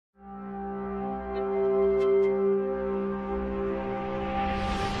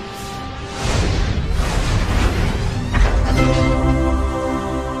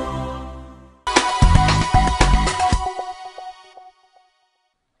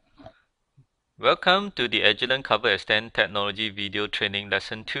Welcome to the Agilent Cover Extend Technology Video Training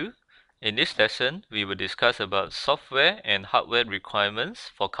Lesson 2. In this lesson, we will discuss about software and hardware requirements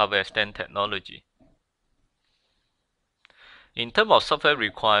for cover extend technology. In terms of software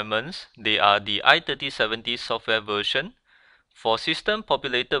requirements, they are the i3070 software version. For system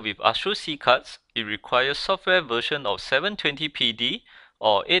populated with ASRoO C cards, it requires software version of 720PD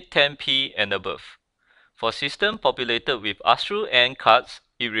or 810p and above. For system populated with ASRoO N cards,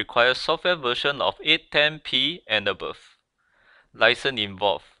 it requires software version of 810p and above. License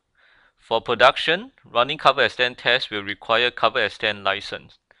involved. For production, running cover extend tests will require cover extend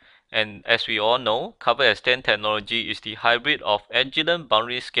license. And as we all know, cover extend technology is the hybrid of Agilent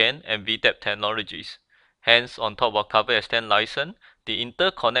boundary scan and VTAP technologies. Hence, on top of cover extend license, the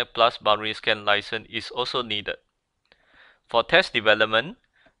interconnect plus boundary scan license is also needed. For test development,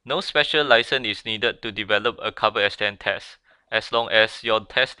 no special license is needed to develop a cover extend test, as long as your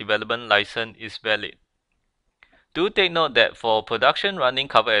test development license is valid. Do take note that for production running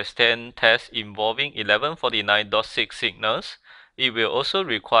cover extend tests involving 1149.6 signals, it will also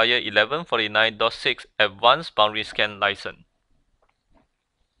require 1149.6 advanced boundary scan license.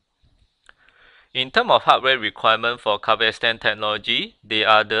 In terms of hardware requirement for cover extend technology, they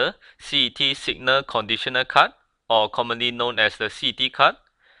are the CET signal conditioner card, or commonly known as the CET card,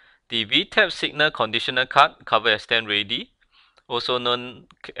 the VTAP signal conditioner card cover extend ready, also known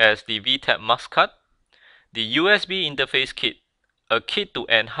as the VTAP mask card, the USB interface kit, a kit to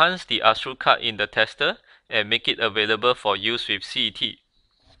enhance the ASRoO card in the tester and make it available for use with CET.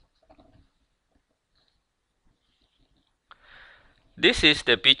 This is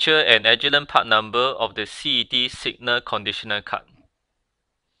the picture and Agilent part number of the CET signal conditioner card.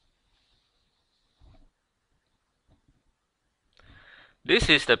 This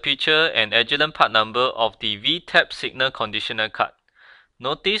is the picture and Agilent part number of the VTAP signal conditioner card.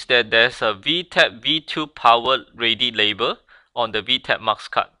 Notice that there's a VTAP V2 powered ready label on the VTAP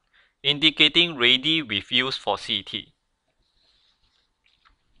mask card, indicating ready with use for CET.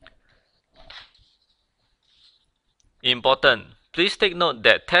 Important, please take note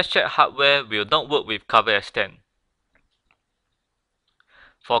that test check hardware will not work with cover extend.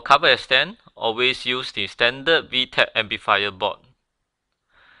 For cover extend, always use the standard VTAP amplifier board.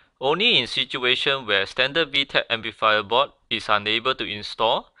 Only in situation where standard VTAP amplifier board is unable to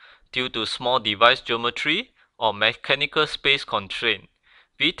install due to small device geometry or mechanical space constraint,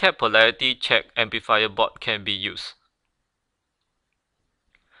 VTAP polarity check amplifier board can be used.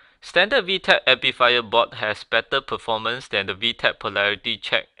 Standard VTAP amplifier board has better performance than the VTAP polarity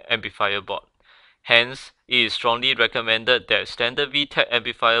check amplifier board. Hence, it is strongly recommended that standard VTAP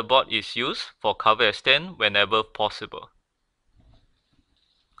amplifier board is used for cover extend whenever possible.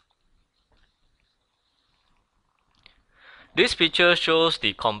 This picture shows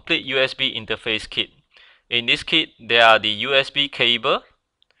the complete USB interface kit. In this kit, there are the USB cable,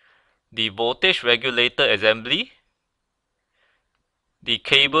 the voltage regulator assembly, the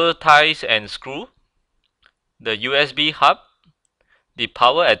cable ties and screw, the USB hub, the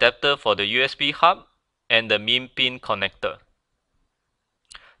power adapter for the USB hub, and the min pin connector.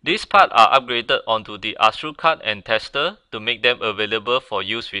 These parts are upgraded onto the ASRoO card and tester to make them available for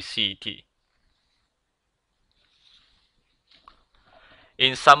use with CET.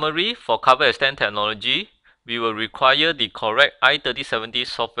 In summary, for cover extend technology, we will require the correct i3070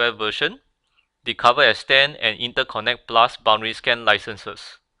 software version, the cover extend and interconnect plus boundary scan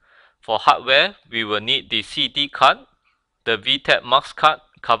licenses. For hardware, we will need the CET card, the VTAP mask card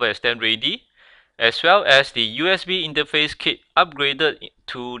cover extend ready, as well as the USB interface kit upgraded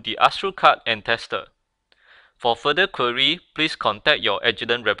to the ASRoO card and tester. For further query, please contact your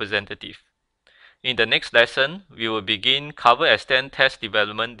Agilent representative. In the next lesson, we will begin cover extend test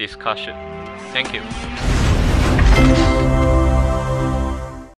development discussion. Thank you.